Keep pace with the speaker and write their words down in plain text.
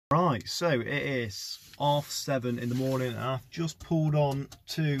Right, so it is 7:30 in the morning and I've just pulled on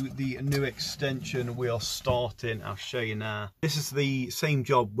to the new extension we are starting. I'll show you now. This is the same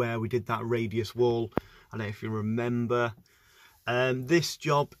job where we did that radius wall. I don't know if you remember. This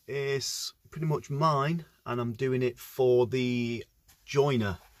job is pretty much mine and I'm doing it for the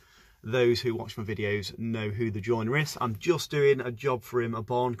joiner. Those who watch my videos know who the joiner is. I'm just doing a job for him, a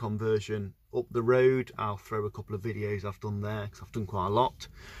barn conversion up the road. I'll throw a couple of videos I've done there because I've done quite a lot.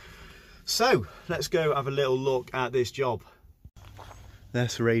 So let's go have a little look at this job.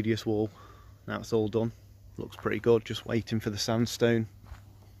 There's the radius wall. Now it's all done. Looks pretty good, just waiting for the sandstone.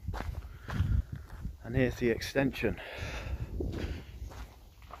 And here's the extension.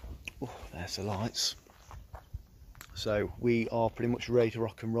 Oh, there's the lights. So we are pretty much ready to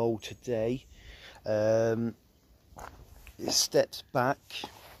rock and roll today. It steps back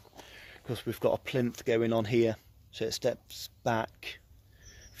because we've got a plinth going on here, so it steps back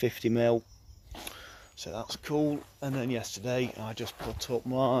 50mm, so that's cool. And then yesterday I just put up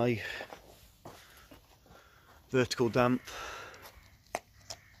my vertical damp.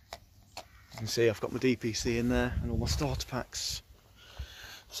 You can see I've got my DPC in there and all my starter packs.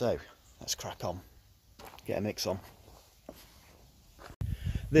 So let's crack on, get a mix on.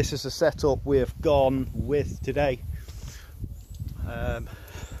 This is the setup we have gone with today.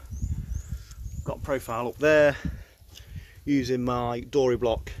 Got a profile up there using my dory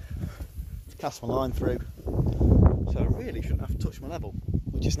block to cast my line through, so I really shouldn't have to touch my level,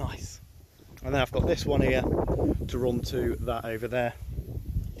 which is nice. And then I've got this one here to run to that over there.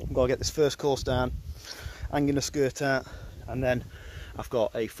 I've got to get this first course down, hanging the skirt out, and then I've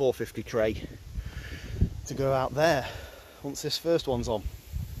got a 450 tray to go out there once this first one's on.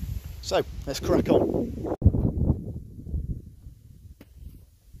 So let's crack on.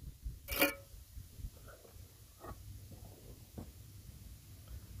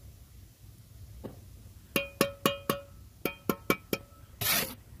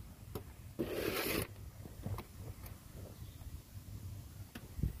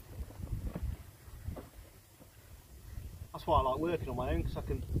 That's why I like working on my own, because I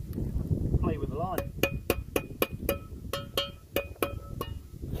can play with the line.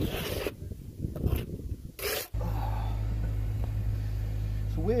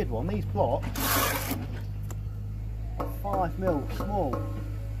 It's a weird one, these blocks are 5mm small.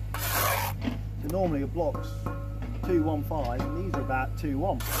 So normally a block's 215 and these are about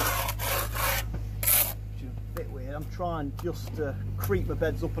 2.1. Which is a bit weird. I'm trying just to creep my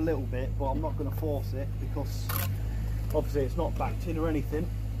beds up a little bit, but I'm not going to force it because obviously it's not backed in or anything.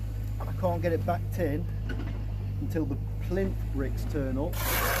 I can't get it backed in until the plinth bricks turn up,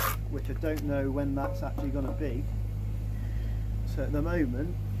 which I don't know when that's actually going to be. So at the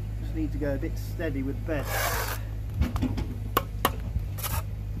moment, just need to go a bit steady with beds.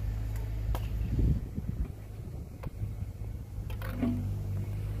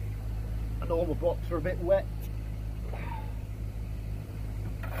 And all the blocks are a bit wet.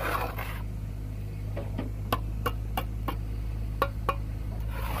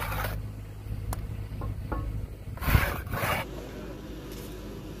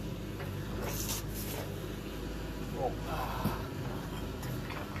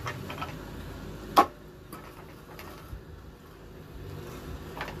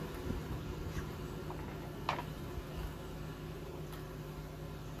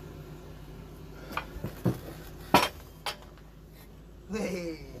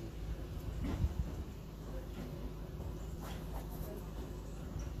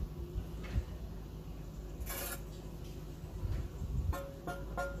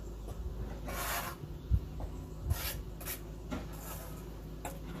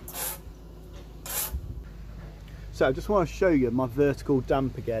 So I just want to show you my vertical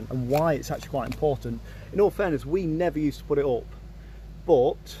damp again and why it's actually quite important. In all fairness, we never used to put it up,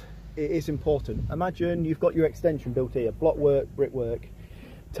 but it is important. Imagine you've got your extension built here, blockwork, brickwork,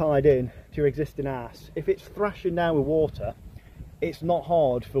 tied in to your existing house. If it's thrashing down with water, it's not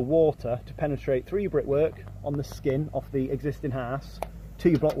hard for water to penetrate through your brickwork on the skin of the existing house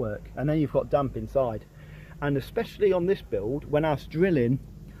to your blockwork, and then you've got damp inside. And especially on this build, when I was drilling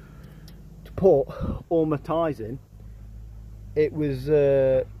to put all my ties in, it was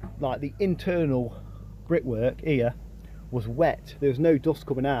like the internal brickwork here was wet. There was no dust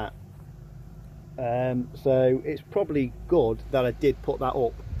coming out, so it's probably good that I did put that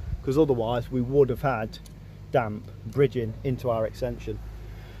up, because otherwise we would have had damp bridging into our extension.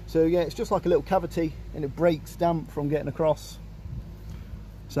 So yeah, it's just like a little cavity and it breaks damp from getting across.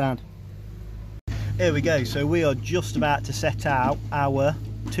 Sound. Here we go. So we are just about to set out our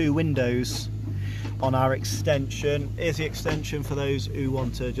two windows. on our extension. Here's the extension for those who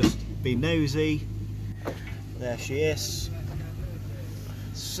want to just be nosy. There she is.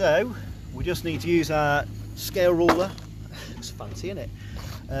 So we just need to use our scale ruler. It's fancy, isn't it?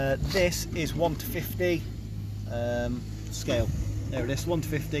 This is 1 to 50 scale. There it is, 1 to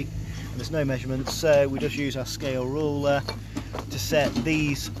 50. And there's no measurements, so we just use our scale ruler to set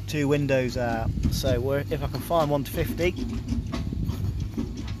these two windows out. So if I can find 1 to 50,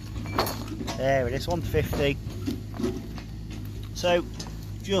 there it is, 1 to 50. So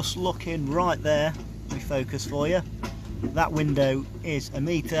just looking right there, let me focus for you. That window is a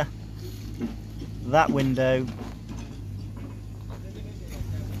metre. That window,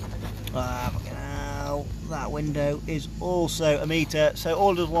 that window is also a metre. So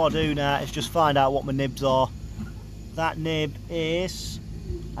all I want to do now is just find out what my nibs are. That nib is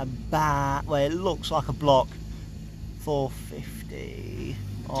about, well, it looks like a block, 450,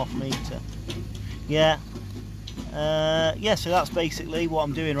 half metre. Yeah. Yeah, so that's basically what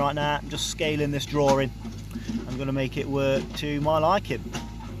I'm doing right now. I'm just scaling this drawing. I'm going to make it work to my liking.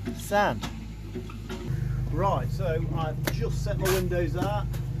 Sound. Right, so I've just set my windows out.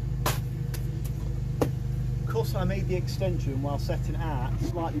 Because I made the extension while setting it out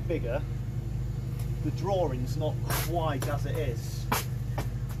slightly bigger, the drawing's not quite as it is.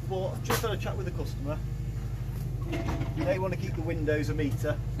 But I've just had a chat with the customer. They want to keep the windows a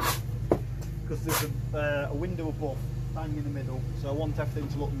metre because there's a window above, bang in the middle, so I want everything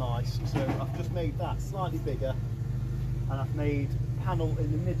to look nice. So I've just made that slightly bigger, and I've made the panel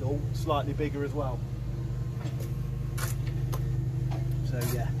in the middle slightly bigger as well. So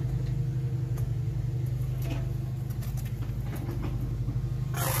yeah.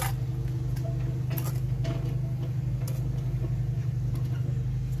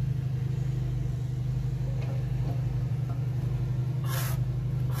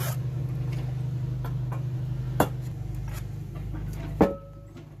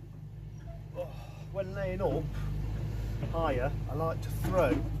 When laying up higher, I like to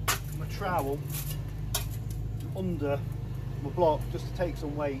throw my trowel under my block just to take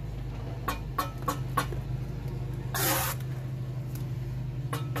some weight.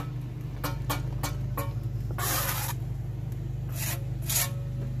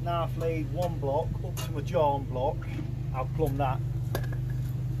 Now I've laid one block up to my yarn block, I'll plumb that.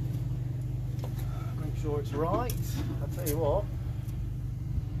 Make sure it's right. I'll tell you what,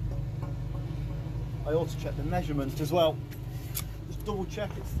 I also check the measurement as well. Just double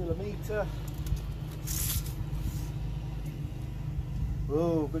check it's still a metre.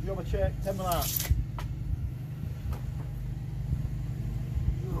 Oh, good job I checked, 10 mil out.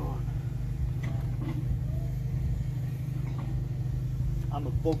 I'm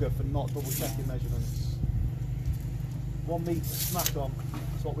a bugger for not double checking measurements. 1 metre smack on,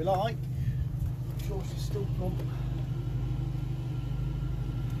 that's what we like. Make sure she's still plump.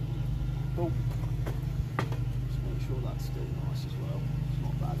 Cool. Make sure that's still nice as well, it's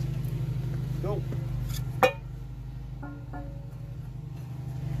not bad. Cool.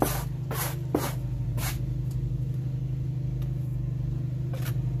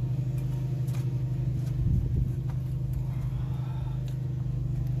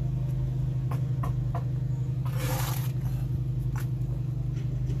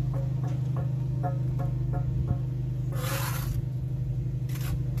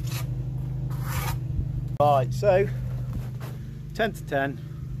 Right, so 10 to 10,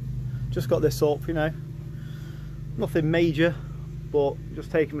 just got this up, you know, nothing major, but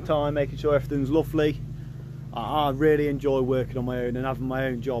just taking my time, making sure everything's lovely. I really enjoy working on my own and having my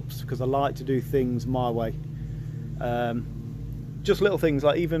own jobs because I like to do things my way. Just little things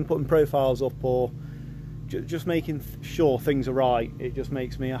like even putting profiles up or just making sure things are right, it just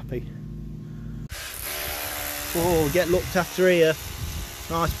makes me happy. Oh, get looked after here.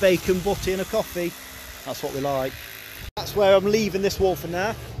 Nice bacon, butty and a coffee. That's what we like. That's where I'm leaving this wall for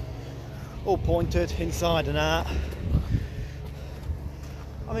now. All pointed inside and out.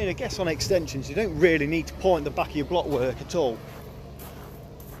 I mean, I guess on extensions you don't really need to point the back of your block work at all.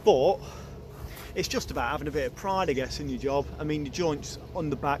 But it's just about having a bit of pride, I guess, in your job. I mean, your joints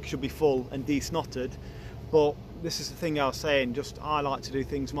on the back should be full and desnotted. But this is the thing I was saying, just I like to do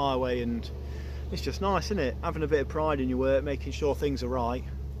things my way, and it's just nice, isn't it? Having a bit of pride in your work, making sure things are right.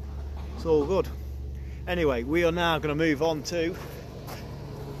 It's all good. Anyway, we are now going to move on to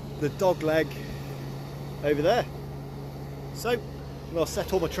the dog leg over there. So, I'm going to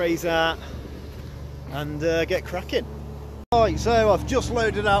set all my trays out and get cracking. Right, so I've just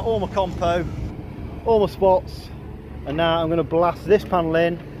loaded out all my compo, all my spots, and now I'm going to blast this panel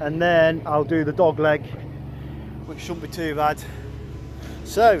in and then I'll do the dog leg, which shouldn't be too bad.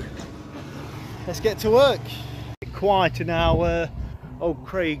 So, let's get to work. Quieter now. Old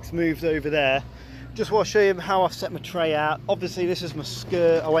Craig's moved over there. Just want to show you how I've set my tray out. Obviously this is my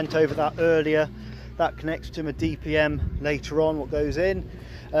skirt, I went over that earlier. That connects to my DPM later on, what goes in.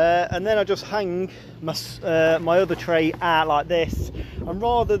 And then I just hang my other tray out like this. And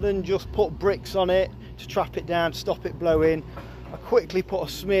rather than just put bricks on it to trap it down, stop it blowing, I quickly put a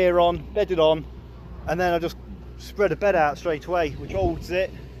smear on, bed it on, and then I just spread a bed out straight away, which holds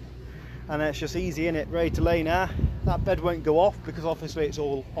it. And it's just easy, in it, ready to lay now. That bed won't go off because obviously it's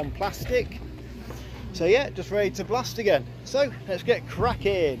all on plastic. So yeah, just ready to blast again. So let's get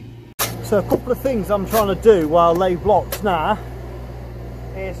cracking. So a couple of things I'm trying to do while I lay blocks now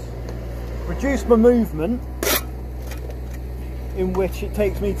is reduce my movement in which it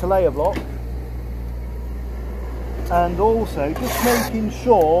takes me to lay a block, and also just making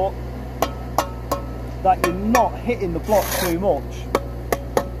sure that you're not hitting the block too much.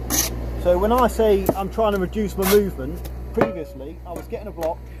 So when I say I'm trying to reduce my movement, previously I was getting a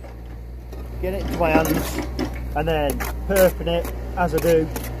block, getting it into my hands and then perping it as I do,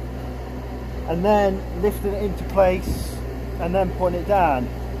 and then lifting it into place and then putting it down.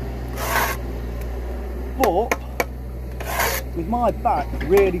 But with my back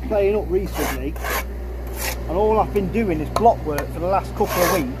really playing up recently, and all I've been doing is block work for the last couple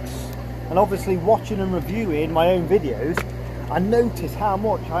of weeks, and obviously watching and reviewing my own videos, I notice how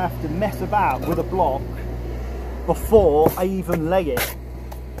much I have to mess about with a block before I even lay it.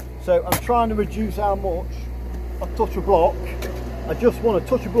 So I'm trying to reduce how much I touch a block. I just want to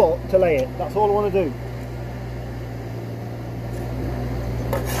touch a block to lay it. That's all I want to do.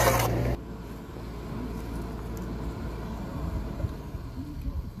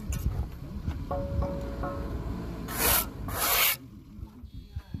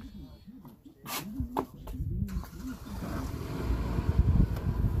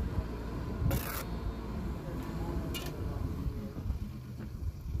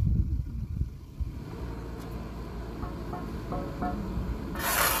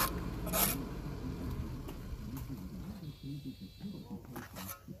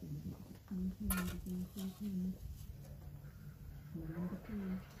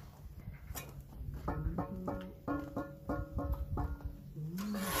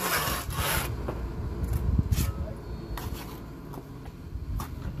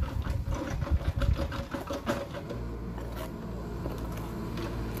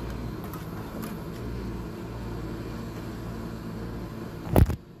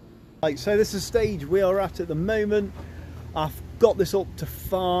 Right, so this is the stage we are at the moment. I've got this up to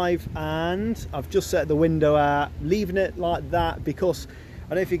 5 and I've just set the window out, leaving it like that because I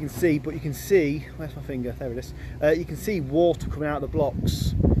don't know if you can see, but you can see, where's my finger? There it is. You can see water coming out of the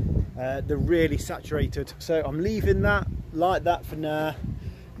blocks. They're really saturated. So I'm leaving that like that for now.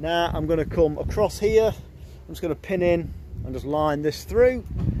 Now I'm going to come across here. I'm just going to pin in and just line this through.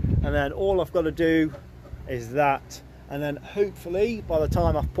 And then all I've got to do is that. And then hopefully by the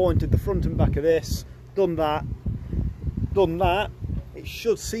time I've pointed the front and back of this, done that, it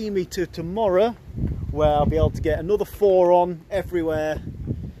should see me to tomorrow where I'll be able to get another 4 on everywhere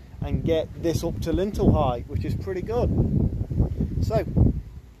and get this up to lintel height, which is pretty good. So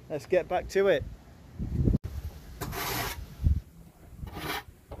let's get back to it.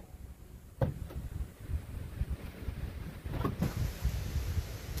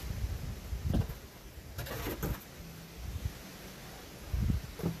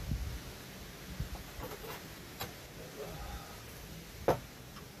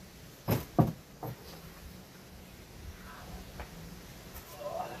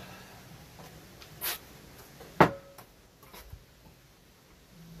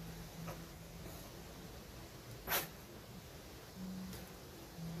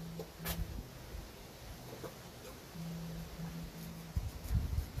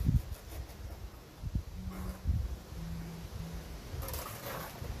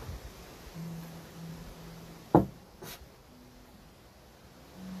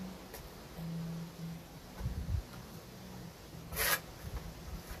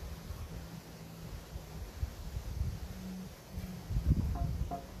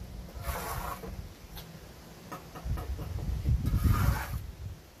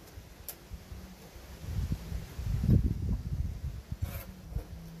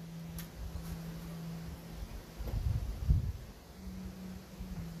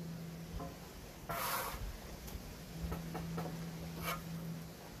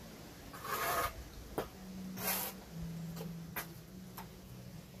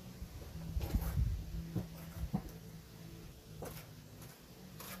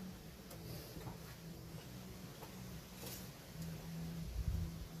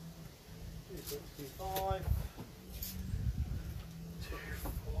 65.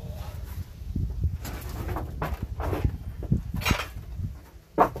 24.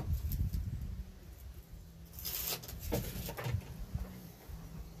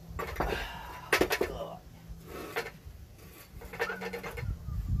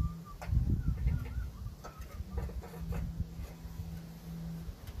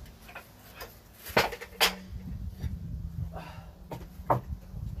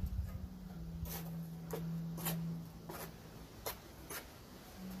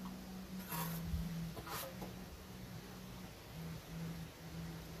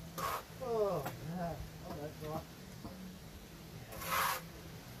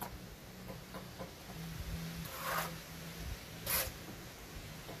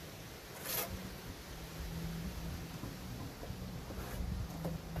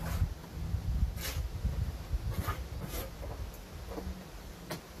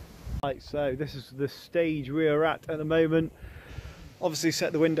 Right, so this is the stage we're at the moment. Obviously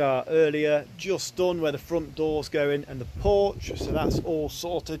set the window out earlier, just done where the front door's going and the porch, so that's all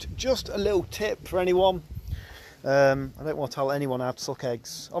sorted. Just a little tip for anyone, I don't want to tell anyone how to suck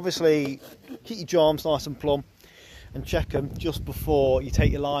eggs. Obviously keep your charms nice and plumb and check them just before you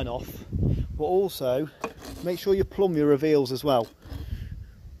take your line off, but also make sure you plumb your reveals as well,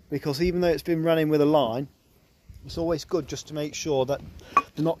 because even though it's been running with a line, it's always good just to make sure that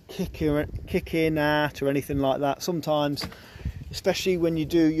they're not kicking out or anything like that. Sometimes, especially when you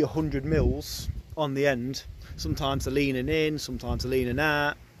do your 100 mils on the end, sometimes they're leaning in, sometimes they're leaning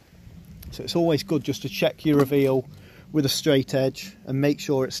out. So it's always good just to check your reveal with a straight edge and make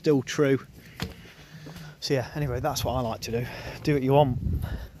sure it's still true. So yeah, anyway, that's what I like to do. Do what you want.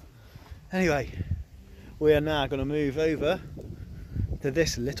 Anyway, we are now going to move over to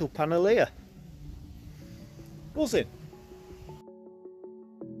this little panel here. Buzzing.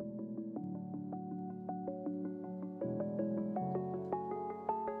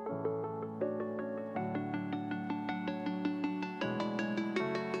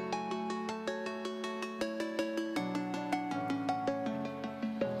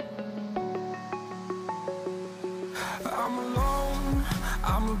 I'm alone,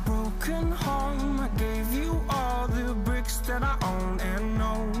 I'm a broken home. I gave you all the bricks that I own and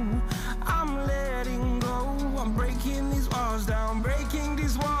know. I'm letting go, I'm breaking these walls down, breaking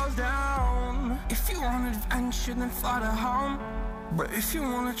these walls down. If you want adventure, then fly to home. But if you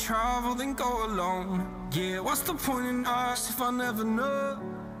want to travel, then go alone. Yeah, what's the point in us if I never know?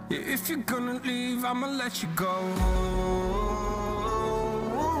 Yeah, if you're gonna leave, I'ma let you go.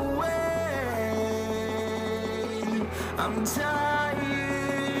 I'm tired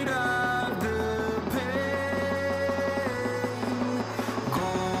of the pain. Go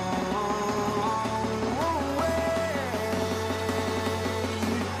away.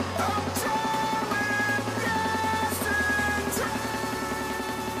 I'm tired of yesterday.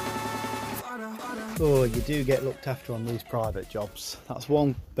 Oh, you do get looked after on these private jobs. That's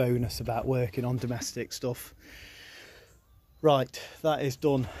one bonus about working on domestic stuff. Right, that is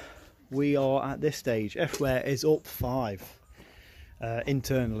done. We are at this stage. F-ware is up 5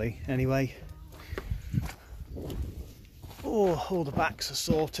 internally anyway. Oh, all the backs are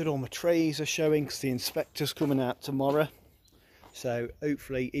sorted, all my trays are showing because the inspector's coming out tomorrow, so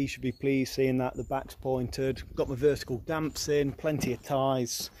hopefully he should be pleased seeing that the back's pointed. Got my vertical damps in, plenty of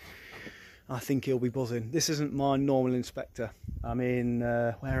ties. I think he'll be buzzing. This isn't my normal inspector. I'm in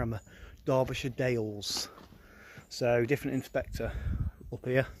where am I? Derbyshire Dales, so different inspector up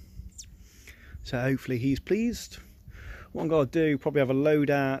here. So hopefully he's pleased. What I'm going to do, probably have a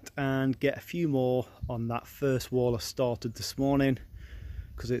load out and get a few more on that first wall I started this morning,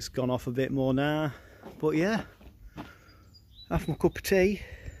 because it's gone off a bit more now. But yeah, have my cup of tea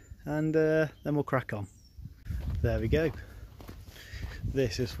and then we'll crack on. There we go.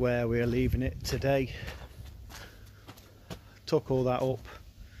 This is where we're leaving it today. Took all that up.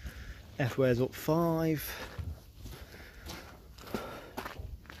 F-ware's up 5.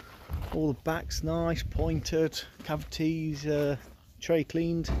 All the back's nice, pointed, cavities, tray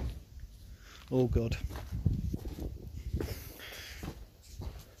cleaned, all good.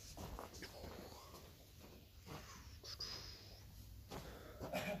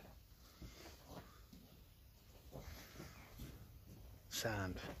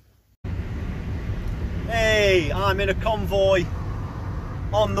 Sound. Hey, I'm in a convoy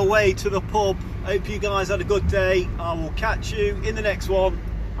on the way to the pub. Hope you guys had a good day. I will catch you in the next one.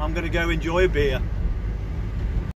 I'm going to go enjoy a beer.